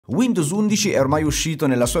Windows 11 è ormai uscito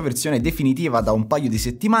nella sua versione definitiva da un paio di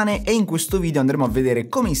settimane e in questo video andremo a vedere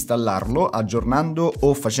come installarlo aggiornando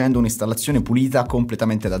o facendo un'installazione pulita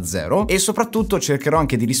completamente da zero, e soprattutto cercherò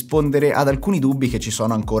anche di rispondere ad alcuni dubbi che ci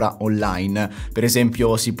sono ancora online. Per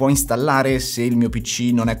esempio, si può installare se il mio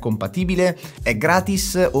PC non è compatibile? È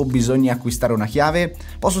gratis o bisogna acquistare una chiave?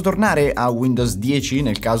 Posso tornare a Windows 10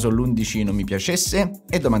 nel caso l'11 non mi piacesse?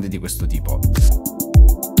 E domande di questo tipo.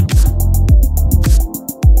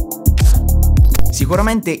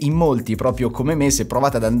 Sicuramente in molti, proprio come me, se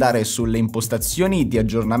provate ad andare sulle impostazioni di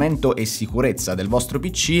aggiornamento e sicurezza del vostro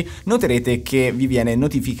PC, noterete che vi viene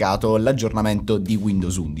notificato l'aggiornamento di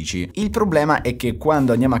Windows 11. Il problema è che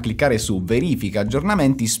quando andiamo a cliccare su verifica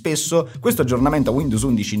aggiornamenti, spesso questo aggiornamento a Windows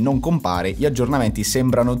 11 non compare, gli aggiornamenti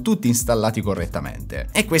sembrano tutti installati correttamente.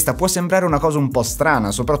 E questa può sembrare una cosa un po'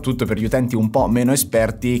 strana, soprattutto per gli utenti un po' meno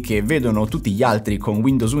esperti che vedono tutti gli altri con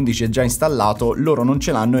Windows 11 già installato, loro non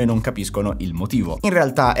ce l'hanno e non capiscono il motivo. In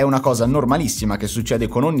realtà è una cosa normalissima che succede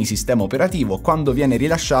con ogni sistema operativo: quando viene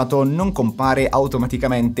rilasciato non compare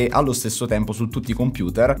automaticamente allo stesso tempo su tutti i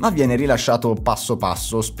computer, ma viene rilasciato passo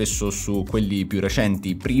passo, spesso su quelli più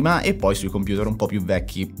recenti prima e poi sui computer un po' più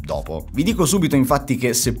vecchi dopo. Vi dico subito infatti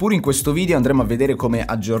che seppur in questo video andremo a vedere come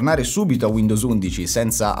aggiornare subito a Windows 11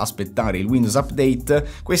 senza aspettare il Windows Update,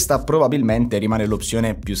 questa probabilmente rimane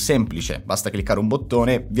l'opzione più semplice. Basta cliccare un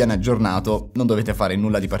bottone, viene aggiornato, non dovete fare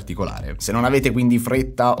nulla di particolare. Se non avete quindi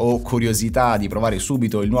fretta o curiosità di provare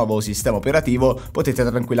subito il nuovo sistema operativo, potete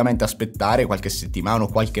tranquillamente aspettare qualche settimana o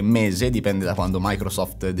qualche mese, dipende da quando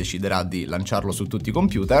Microsoft deciderà di lanciarlo su tutti i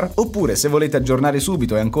computer. Oppure, se volete aggiornare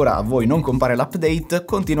subito e ancora a voi non compare l'update,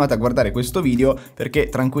 continuate a guardare questo video, perché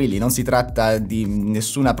tranquilli, non si tratta di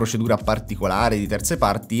nessuna procedura particolare di terze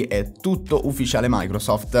parti, è tutto ufficiale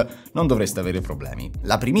Microsoft, non dovreste avere problemi.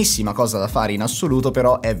 La primissima cosa da fare in assoluto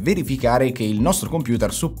però è verificare che il nostro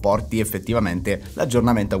computer supporti effettivamente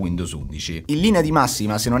l'aggiornamento a Windows 11. In linea di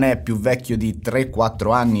massima, se non è più vecchio di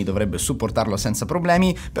 3-4 anni, dovrebbe supportarlo senza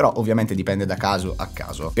problemi, però ovviamente dipende da caso a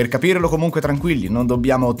caso. Per capirlo comunque tranquilli, non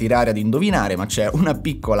dobbiamo tirare ad indovinare, ma c'è una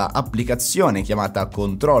piccola applicazione chiamata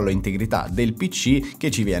Controllo Integrità del PC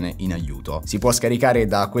che ci viene in aiuto. Si può scaricare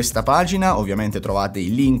da questa pagina, ovviamente trovate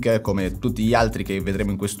il link come tutti gli altri che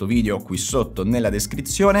vedremo in questo video qui sotto nella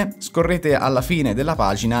descrizione. Scorrete alla fine della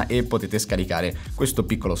pagina e potete scaricare questo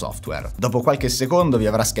piccolo software. Dopo qualche secondo vi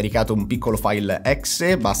avrà scaricato un piccolo file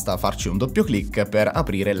exe, basta farci un doppio clic per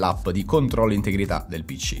aprire l'app di controllo integrità del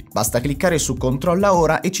PC. Basta cliccare su controlla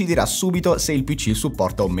ora e ci dirà subito se il PC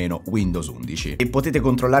supporta o meno Windows 11. E potete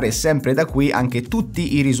controllare sempre da qui anche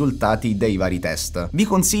tutti i risultati dei vari test. Vi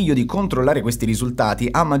consiglio di controllare questi risultati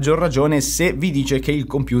a maggior ragione se vi dice che il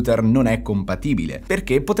computer non è compatibile,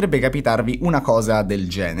 perché potrebbe capitarvi una cosa del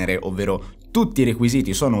genere, ovvero tutti i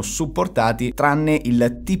requisiti sono supportati tranne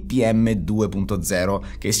il TPM 2.0,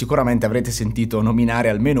 che sicuramente avrete sentito nominare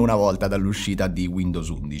almeno una volta dall'uscita di Windows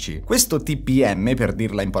 11. Questo TPM, per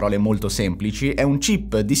dirla in parole molto semplici, è un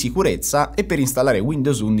chip di sicurezza e per installare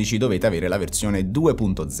Windows 11 dovete avere la versione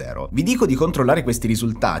 2.0. Vi dico di controllare questi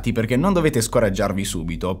risultati perché non dovete scoraggiarvi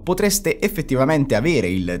subito. Potreste effettivamente avere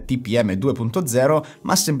il TPM 2.0,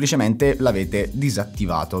 ma semplicemente l'avete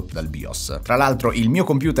disattivato dal BIOS. Tra l'altro il mio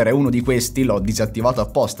computer è uno di questi, l'ho disattivato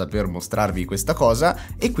apposta per mostrarvi questa cosa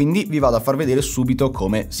e quindi vi vado a far vedere subito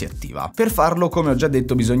come si attiva. Per farlo, come ho già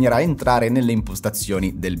detto, bisognerà entrare nelle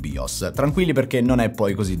impostazioni del BIOS. Tranquilli perché non è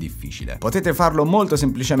poi così difficile. Potete farlo molto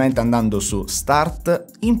semplicemente andando su Start,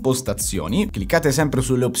 Impostazioni, cliccate sempre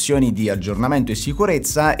sulle opzioni di aggiornamento e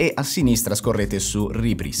sicurezza e a sinistra scorrete su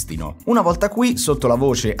Ripristino. Una volta qui, sotto la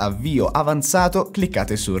voce Avvio avanzato,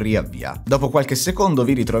 cliccate su Riavvia. Dopo qualche secondo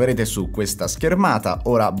vi ritroverete su questa schermata.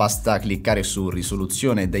 Ora basta cliccare su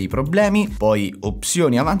risoluzione dei problemi, poi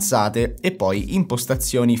opzioni avanzate e poi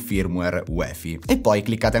impostazioni firmware UEFI e poi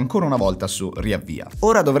cliccate ancora una volta su riavvia.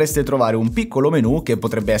 Ora dovreste trovare un piccolo menu che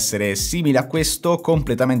potrebbe essere simile a questo,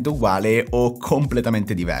 completamente uguale o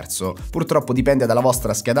completamente diverso. Purtroppo dipende dalla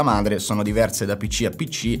vostra scheda madre, sono diverse da PC a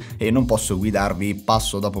PC e non posso guidarvi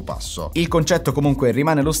passo dopo passo. Il concetto comunque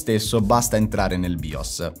rimane lo stesso, basta entrare nel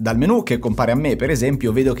BIOS. Dal menu che compare a me, per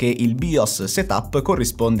esempio, vedo che il BIOS Setup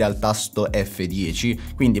corrisponde al tasto F10,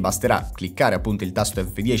 quindi basterà cliccare appunto il tasto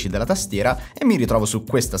F10 della tastiera e mi ritrovo su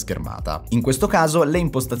questa schermata. In questo caso le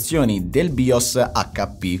impostazioni del BIOS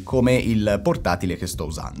HP, come il portatile che sto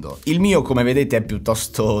usando. Il mio, come vedete, è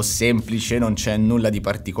piuttosto semplice, non c'è nulla di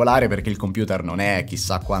particolare perché il computer non è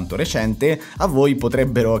chissà quanto recente. A voi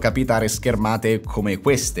potrebbero capitare schermate come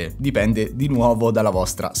queste, dipende di nuovo dalla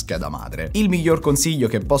vostra scheda madre. Il miglior consiglio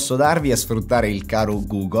che posso darvi è sfruttare il caro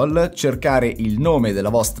Google, cercare il nome della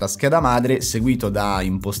vostra scheda madre madre seguito da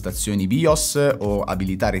impostazioni BIOS o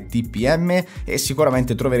abilitare TPM e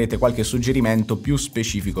sicuramente troverete qualche suggerimento più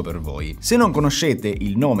specifico per voi. Se non conoscete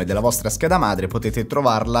il nome della vostra scheda madre potete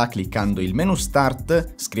trovarla cliccando il menu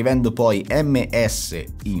Start, scrivendo poi ms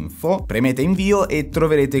info, premete invio e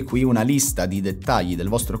troverete qui una lista di dettagli del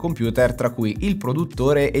vostro computer, tra cui il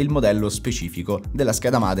produttore e il modello specifico della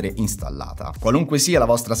scheda madre installata. Qualunque sia la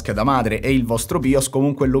vostra scheda madre e il vostro BIOS,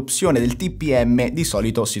 comunque l'opzione del TPM di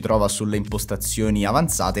solito si trova sulle impostazioni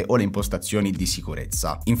avanzate o le impostazioni di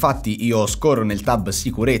sicurezza. Infatti io scorro nel tab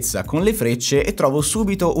sicurezza con le frecce e trovo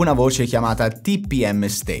subito una voce chiamata TPM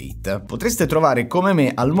State. Potreste trovare come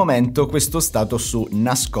me al momento questo stato su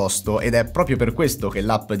nascosto ed è proprio per questo che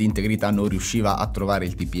l'app di integrità non riusciva a trovare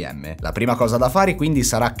il TPM. La prima cosa da fare quindi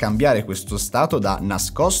sarà cambiare questo stato da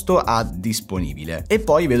nascosto a disponibile e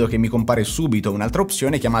poi vedo che mi compare subito un'altra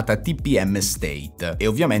opzione chiamata TPM State e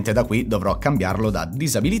ovviamente da qui dovrò cambiarlo da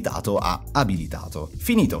disabilitato a abilitato.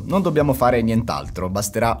 Finito, non dobbiamo fare nient'altro,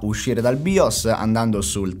 basterà uscire dal BIOS andando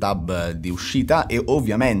sul tab di uscita e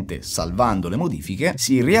ovviamente salvando le modifiche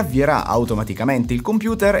si riavvierà automaticamente il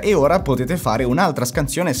computer e ora potete fare un'altra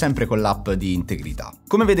scansione sempre con l'app di integrità.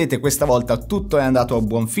 Come vedete questa volta tutto è andato a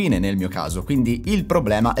buon fine nel mio caso, quindi il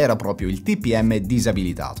problema era proprio il TPM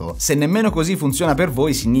disabilitato. Se nemmeno così funziona per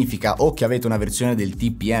voi significa o che avete una versione del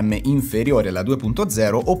TPM inferiore alla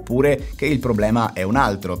 2.0 oppure che il problema è un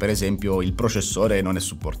altro, per esempio il processore non è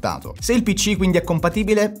supportato. Se il PC quindi è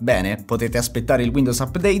compatibile, bene, potete aspettare il Windows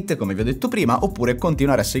Update come vi ho detto prima oppure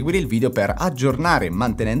continuare a seguire il video per aggiornare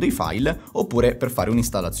mantenendo i file oppure per fare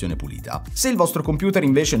un'installazione pulita. Se il vostro computer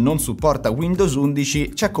invece non supporta Windows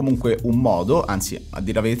 11 c'è comunque un modo, anzi a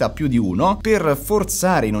dire la verità più di uno, per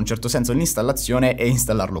forzare in un certo senso l'installazione e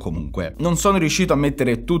installarlo comunque. Non sono riuscito a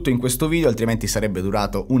mettere tutto in questo video altrimenti sarebbe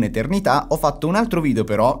durato un'eternità, ho fatto un altro video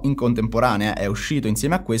però in contemporanea, è uscito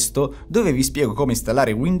insieme a questo, dove vi spiego come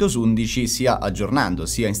installare Windows 11 sia aggiornando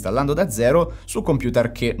sia installando da zero su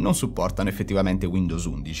computer che non supportano effettivamente Windows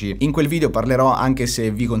 11. In quel video parlerò anche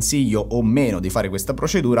se vi consiglio o meno di fare questa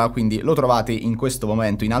procedura, quindi lo trovate in questo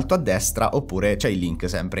momento in alto a destra oppure c'è il link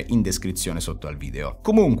sempre in descrizione sotto al video.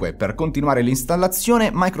 Comunque, per continuare l'installazione,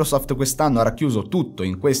 Microsoft quest'anno ha racchiuso tutto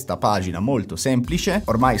in questa pagina molto semplice,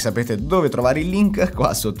 ormai sapete dove trovare il link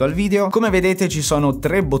qua sotto al video. Come vedete ci sono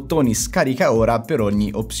 3 bottoni scarica ora per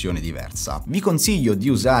ogni opzione diversa. Vi consiglio di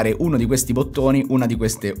usare uno di questi bottoni, una di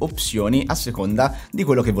queste opzioni a seconda di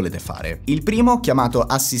quello che volete fare. Il primo, chiamato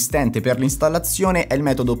assistente per l'installazione, è il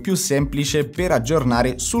metodo più semplice per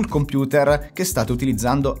aggiornare sul computer che state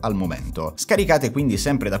utilizzando al momento. Scaricate quindi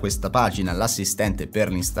sempre da questa pagina l'assistente per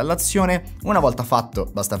l'installazione, una volta fatto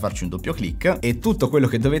basta farci un doppio clic e tutto quello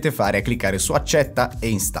che dovete fare è cliccare su accetta e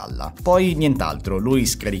installa. Poi nient'altro, lui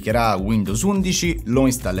scaricherà Windows 11, lo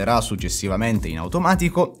installerà successivamente in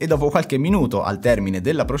automatico e dopo qualche minuto al termine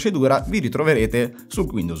della procedura vi ritroverete su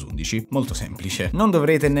Windows 11. Molto semplice, non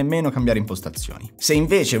dovrete nemmeno cambiare impostazioni. Se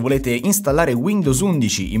invece volete installare Windows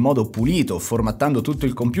 11 in modo pulito, formattando tutto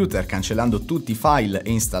il computer, cancellando tutti i file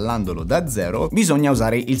e installandolo da zero, bisogna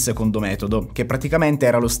usare il secondo metodo, che praticamente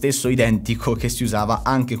era lo stesso identico che si usava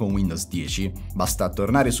anche con Windows 10. Basta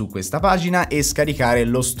tornare su questa pagina e scaricare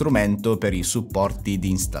lo strumento per i supporti di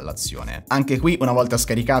installazione. Anche qui, una volta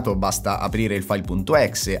scaricato, basta aprire il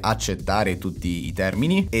file.exe, accettare tutti i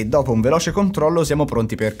termini e dopo un veloce controllo siamo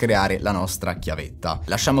pronti per creare la nostra chiavetta.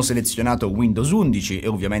 Lasciamo selezionato Windows 11 e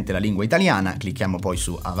ovviamente la lingua italiana, clicchiamo poi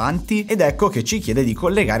su avanti ed ecco che ci chiede di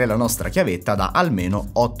collegare la nostra chiavetta da almeno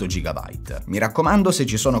 8 GB. Mi raccomando, se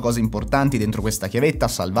ci sono cose importanti dentro questa chiavetta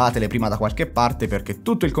salvatele prima da qualche parte perché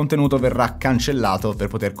tutto il contenuto verrà cancellato per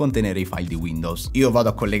poter contenere i file di Windows. Io vado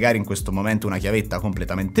a collegare in questo momento una chiavetta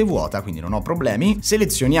completamente vuota, quindi non ho problemi.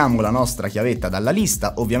 Selezioniamo la nostra chiavetta dalla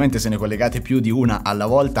lista, ovviamente se ne collegate più di una alla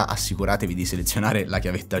volta assicuratevi di selezionare la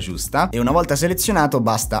chiavetta giusta e una volta selezionato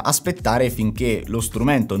basta aspettare finché lo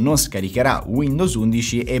strumento non scaricherà Windows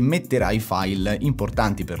 11 e metterà i file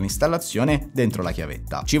importanti per l'installazione dentro la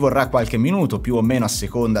chiavetta. Ci vorrà qualche minuto più o meno a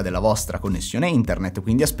seconda della vostra connessione internet,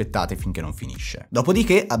 quindi aspettate finché non finisce.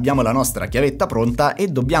 Dopodiché abbiamo la nostra chiavetta pronta e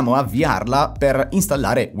dobbiamo avviarla per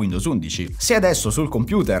installare Windows 11. Se adesso sul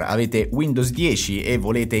computer avete Windows 10 e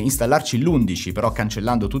volete installarci l'11 però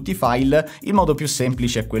cancellando tutti i file, il modo più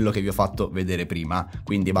semplice è quello che vi ho fatto vedere prima,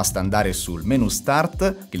 quindi basta andare sul menu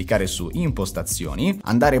Start, cliccare su Impostazioni,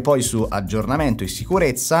 andare poi su Aggiornamento e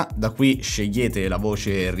Sicurezza, da qui scegliete la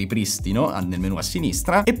voce Ripristino nel menu a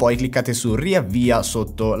sinistra e poi cliccate su Riavvia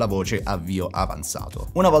sotto la voce Avvio avanzato.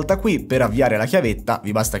 Una volta qui, per avviare la chiavetta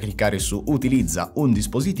vi basta cliccare su Utilizza un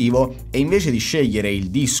dispositivo e invece di scegliere il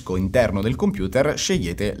disco interno del computer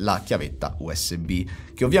scegliete la chiavetta USB,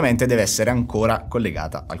 che ovviamente deve essere ancora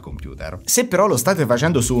collegata al computer. Se però lo state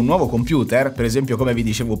facendo su un nuovo computer, per esempio come vi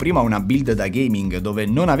dicevo prima una build da gaming dove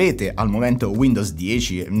non avete al momento Windows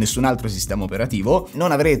 10 e nessun altro sistema operativo,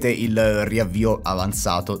 non avrete il riavvio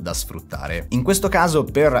avanzato da sfruttare. In questo caso,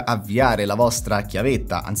 per avviare la vostra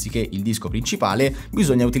chiavetta anziché il disco principale,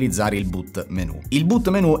 bisogna utilizzare il boot menu. Il boot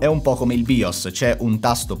menu è un po' come il BIOS, c'è un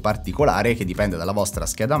tasto particolare che dipende dalla vostra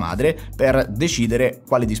scheda madre per decidere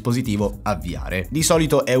quale dispositivo avviare. Di solito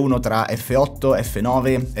è uno tra F8,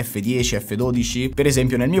 F9, F10, F12, per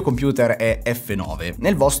esempio nel mio computer è F9,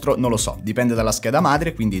 nel vostro non lo so, dipende dalla scheda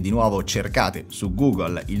madre, quindi di nuovo cercate su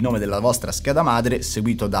Google il nome della vostra scheda madre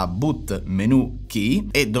seguito da boot menu key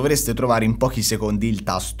e dovreste trovare in pochi secondi il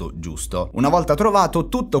tasto giusto. Una volta trovato,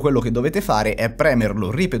 tutto quello che dovete fare è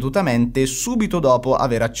premerlo ripetutamente subito dopo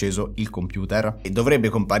aver acceso il computer e dovrebbe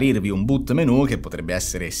comparirvi un boot menu che potrebbe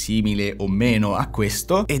essere simile o meno a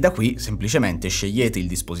questo e da qui semplicemente scegliete il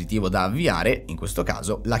dispositivo da avviare, in questo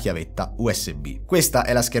caso la chiavetta USB. Questa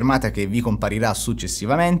è la schermata che vi comparirà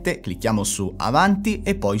successivamente, clicchiamo su avanti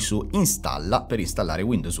e poi su installa per installare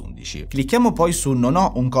Windows 11. Clicchiamo poi su non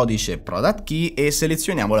ho un codice product key e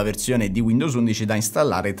selezioniamo la versione di Windows 11 da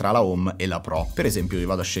installare tra la home e la Pro. Per esempio io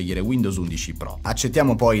vado a scegliere Windows 11 Pro.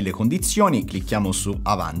 Accettiamo poi le condizioni, clicchiamo su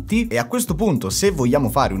avanti e a questo punto se vogliamo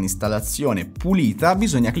fare un'installazione pulita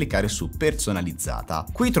bisogna cliccare su personalizzata.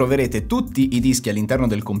 Qui troverete tutti i dischi all'interno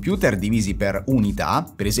del computer divisi per unità,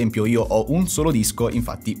 per esempio io ho un solo disco,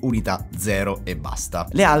 infatti unità 0 e basta.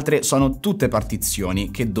 Le altre sono tutte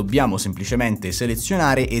partizioni che dobbiamo semplicemente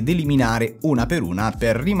selezionare ed eliminare una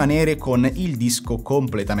per rimanere con il disco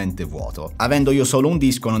completamente vuoto. Avendo io solo un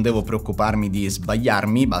disco non devo preoccuparmi di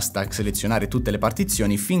sbagliarmi, basta selezionare tutte le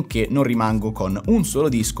partizioni finché non rimango con un solo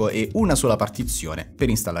disco e una sola partizione per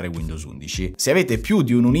installare Windows 11. Se avete più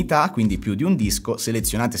di un'unità, quindi più di un disco,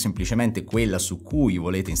 selezionate semplicemente quella su cui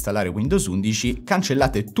volete installare Windows 11,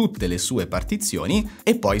 cancellate tutte le sue partizioni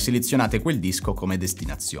e poi selezionate quel disco come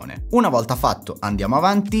destinazione. Una volta fatto andiamo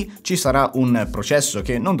avanti, ci sarà un processo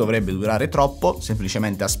che non dovrebbe durare troppo,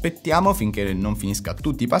 semplicemente aspettiamo finché non finisca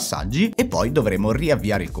tutti i passaggi e poi dovremo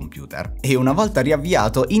riavviare il computer. E una volta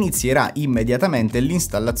riavviato inizierà immediatamente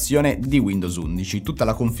l'installazione di Windows 11, tutta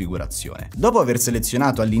la configurazione. Dopo aver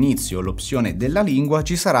selezionato all'inizio l'opzione della lingua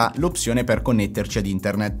ci sarà l'opzione per connetterci ad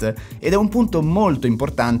internet ed è un punto molto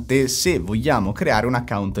importante se vogliamo creare un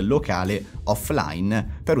account locale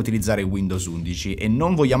offline per utilizzare Windows 11 e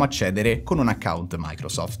non vogliamo accedere con un account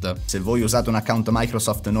Microsoft. Se voi usate un account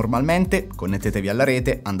Microsoft normalmente, connettetevi alla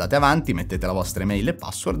rete, andate avanti, mettete la vostra email e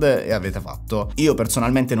password e avete fatto. Io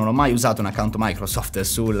personalmente non ho mai usato un account Microsoft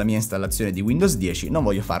sulla mia installazione di Windows 10, non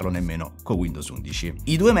voglio farlo nemmeno con Windows 11.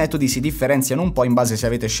 I due metodi si differenziano un po' in base se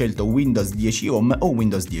avete scelto Windows 10 Home o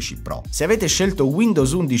Windows 10 Pro. Se avete scelto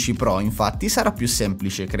Windows 11 Pro, infatti, sarà più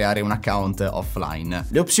semplice creare un account offline.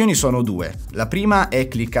 Le opzioni sono due. La prima è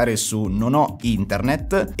cliccare su non ho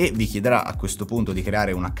internet e vi chiederà a questo punto di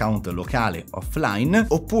creare un account locale offline,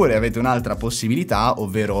 oppure avete un'altra possibilità,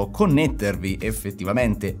 ovvero connettervi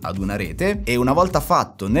effettivamente ad una rete e una volta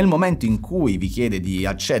fatto, nel momento in cui vi chiede di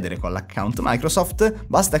accedere con l'account Microsoft,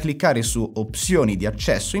 basta cliccare su opzioni di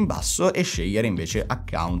accesso in basso e scegliere invece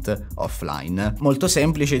account offline. Molto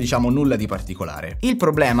semplice, diciamo nulla di particolare. Il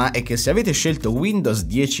problema è che se avete scelto Windows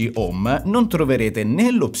 10 Home non troverete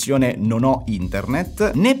né l'opzione non ho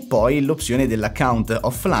internet né poi l'opzione dell'account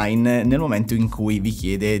offline nel momento in cui vi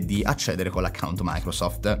chiede di accedere con l'account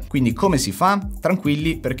Microsoft. Quindi come si fa?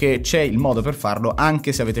 Tranquilli, perché c'è il modo per farlo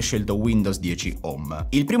anche se avete scelto Windows 10 Home.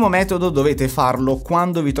 Il primo metodo dovete farlo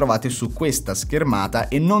quando vi trovate su questa schermata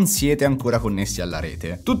e non siete ancora connessi alla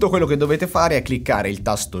rete. Tutto quello che dovete fare è cliccare il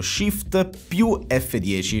tasto Shift più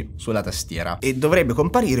F10 sulla tastiera e dovrebbe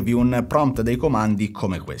comparirvi un prompt dei comandi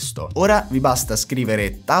come questo. Ora vi basta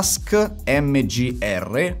scrivere task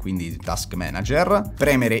mgr, quindi task manager,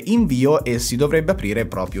 premere invio e si dovrebbe aprire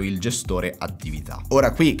proprio il gestore attività.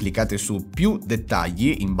 Ora qui cliccate su più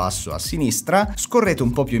dettagli in basso a sinistra, scorrete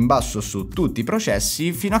un po' più in basso su tutti i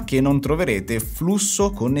processi fino a che non troverete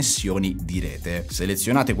flusso connessioni di rete.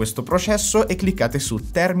 Selezionate questo processo e cliccate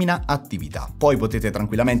su termina attività. Poi potete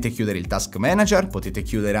tranquillamente chiudere il task manager, potete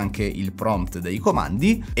chiudere anche il prompt dei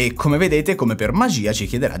comandi e come vedete, come per magia, ci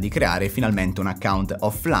chiederà di creare finalmente un account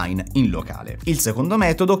offline in locale. Il secondo secondo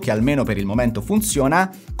metodo, che almeno per il momento funziona,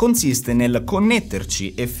 consiste nel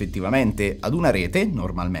connetterci effettivamente ad una rete,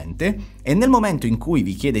 normalmente, e nel momento in cui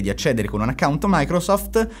vi chiede di accedere con un account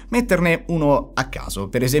Microsoft, metterne uno a caso,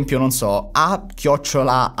 per esempio, non so, a@a.com.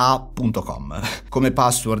 Come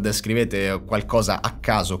password scrivete qualcosa a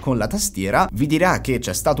caso con la tastiera, vi dirà che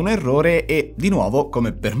c'è stato un errore e di nuovo,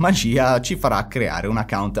 come per magia, ci farà creare un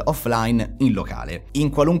account offline in locale.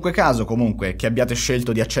 In qualunque caso, comunque, che abbiate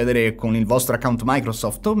scelto di accedere con il vostro account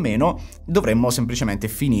Microsoft o meno, dovremmo semplicemente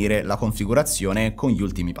finire la configurazione con gli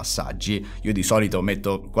ultimi passaggi. Io di solito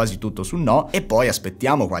metto quasi tutto su no e poi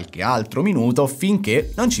aspettiamo qualche altro minuto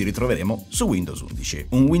finché non ci ritroveremo su Windows 11.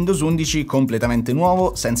 Un Windows 11 completamente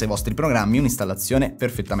nuovo, senza i vostri programmi, un'installazione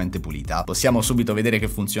perfettamente pulita. Possiamo subito vedere che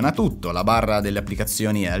funziona tutto, la barra delle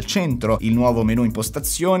applicazioni è al centro, il nuovo menu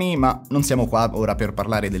impostazioni, ma non siamo qua ora per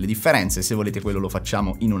parlare delle differenze, se volete quello lo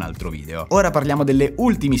facciamo in un altro video. Ora parliamo delle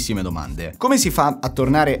ultimissime domande. Come si fa a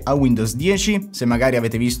tornare a Windows 10? Se magari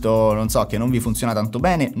avete visto, non so, che non vi funziona tanto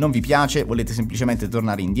bene, non vi piace, volete semplicemente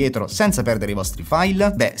tornare indietro senza perdere i vostri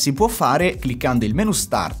file? Beh, si può fare cliccando il menu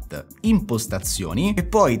Start, Impostazioni, e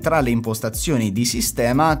poi tra le impostazioni di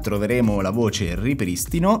sistema troveremo la voce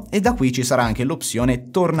Ripristino e da qui ci sarà anche l'opzione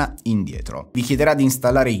Torna indietro. Vi chiederà di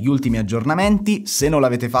installare gli ultimi aggiornamenti, se non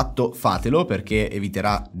l'avete fatto fatelo perché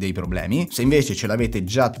eviterà dei problemi. Se invece ce l'avete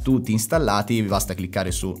già tutti installati vi basta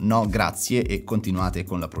cliccare su No grazie e continuate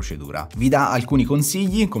con la procedura. Vi dà alcuni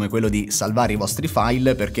consigli come quello di salvare i vostri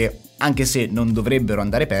file perché anche se non dovrebbero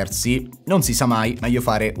andare persi, non si sa mai, meglio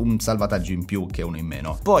fare un salvataggio in più che uno in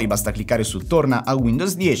meno. Poi basta cliccare su Torna a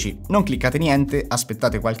Windows 10, non cliccate niente,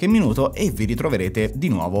 aspettate qualche minuto e vi ritroverete di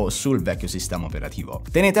nuovo sul vecchio sistema operativo.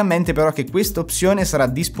 Tenete a mente però che questa opzione sarà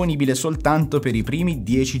disponibile soltanto per i primi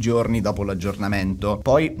 10 giorni dopo l'aggiornamento,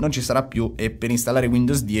 poi non ci sarà più e per installare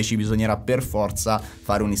Windows 10 bisognerà per forza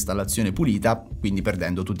fare un'installazione pulita, quindi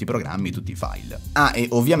perdendo tutti i programmi, tutti i file. Ah, e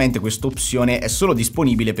ovviamente questa opzione è solo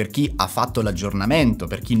disponibile per chi ha fatto l'aggiornamento,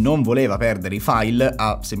 per chi non voleva perdere i file,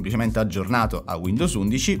 ha semplicemente aggiornato a Windows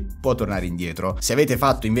 11, può tornare indietro. Se avete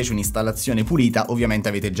fatto invece un'installazione pulita, ovviamente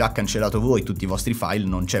avete già cancellato voi tutti i vostri file,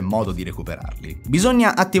 non c'è modo di recuperarli.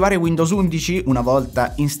 Bisogna attivare Windows 11 una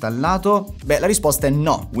volta installato? Beh, la risposta è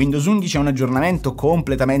no. Windows 11 è un aggiornamento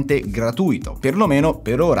completamente gratuito, perlomeno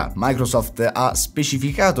per ora. Microsoft ha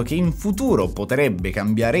specificato che in futuro potrebbe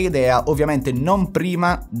cambiare idea, ovviamente non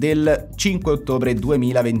prima del 5 ottobre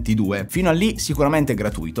 2022. Fino a lì sicuramente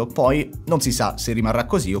gratuito, poi non si sa se rimarrà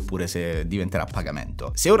così oppure se diventerà a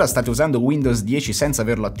pagamento. Se ora state usando Windows 10 senza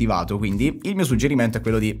averlo attivato, quindi il mio suggerimento è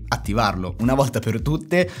quello di attivarlo una volta per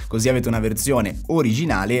tutte, così avete una versione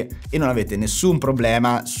originale e non avete nessun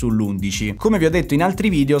problema sull'11. Come vi ho detto in altri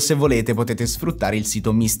video, se volete potete sfruttare il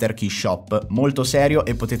sito Mr. Key Shop, molto serio,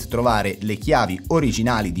 e potete trovare le chiavi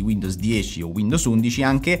originali di Windows 10 o Windows 11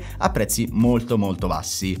 anche a prezzi molto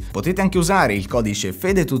bassi. Potete anche usare il codice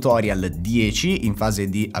FeDeTutorial 10 in fase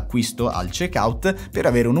di acquisto al checkout per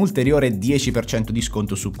avere un ulteriore 10% di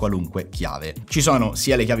sconto su qualunque chiave. Ci sono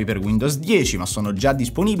sia le chiavi per Windows 10, ma sono già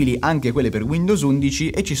disponibili anche quelle per Windows 11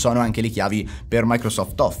 e ci sono anche le chiavi per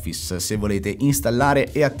Microsoft Office se volete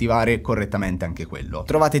installare e attivare correttamente anche quello.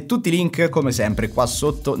 Trovate tutti i link come sempre qua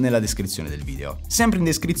sotto nella descrizione del video. Sempre in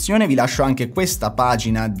descrizione vi lascio anche questa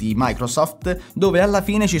pagina di Microsoft dove alla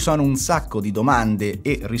fine ci sono un sacco di domande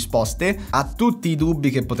e risposte a tutti i dubbi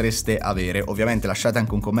che potreste avere. Ovviamente lasciate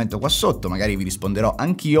anche un commento qua sotto, magari vi risponderò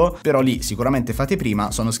anch'io, però lì sicuramente fate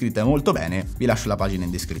prima, sono scritte molto bene, vi lascio la pagina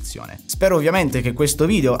in descrizione. Spero ovviamente che questo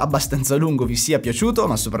video abbastanza lungo vi sia piaciuto,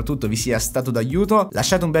 ma soprattutto vi sia stato d'aiuto.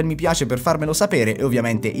 Lasciate un bel mi piace per farmelo sapere e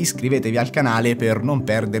ovviamente iscrivetevi al canale per non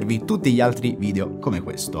perdervi tutti gli altri video come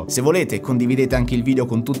questo. Se volete condividete anche il video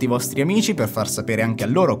con tutti i vostri amici per far sapere anche a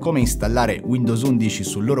loro come installare Windows 11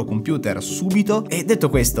 sul loro computer subito. E detto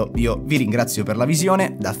questo, io vi ringrazio per la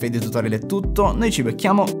visione. Da FeDeTutorial è tutto, noi ci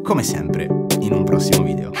becchiamo come sempre in un prossimo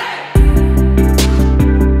video.